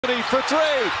For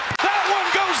three. That one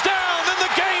goes down, and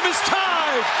the game is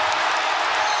tied.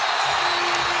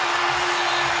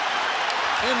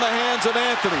 In the hands of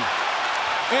Anthony.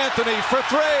 Anthony for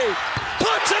three.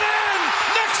 Puts it in.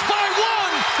 Knicks by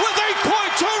one with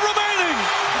 8.2 remaining.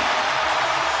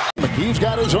 McGee's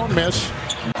got his own miss.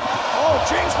 Oh,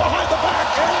 James behind the back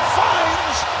and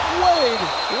finds Wade.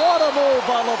 What a move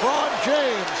by LeBron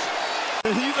James.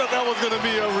 He thought that was going to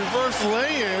be a reverse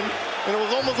lay-in, and it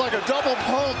was almost like a double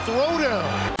pump throwdown.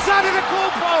 Side of the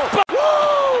Kupo.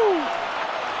 Woo!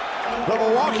 The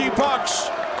Milwaukee Bucks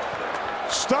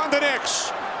stun the Knicks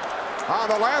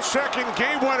on the last-second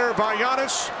game winner by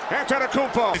Giannis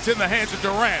Antetokounmpo. It's in the hands of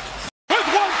Durant. With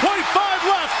 1.5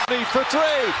 left. For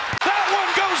three. That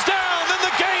one goes down, and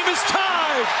the game is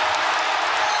tied.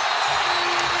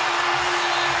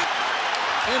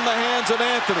 In the hands of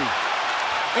Anthony.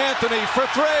 Anthony for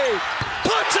three.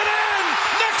 Puts it in.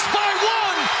 Knicks by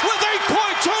one with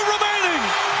 8.2 remaining.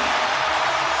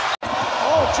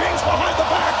 Oh, James behind the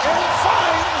back and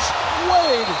finds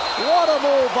Wade. What a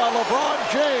move by LeBron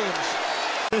James.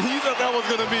 He thought that was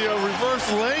going to be a reverse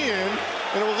lay-in,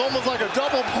 and it was almost like a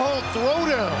double pump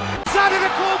throwdown. Side of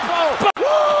the Kupo.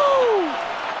 Woo!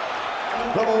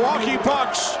 The Milwaukee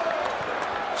Bucks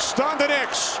stun the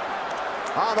Knicks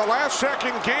on the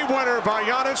last-second game winner by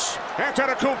Giannis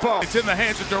Antetokounmpo. It's in the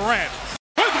hands of Durant.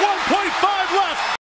 With 1.5 left.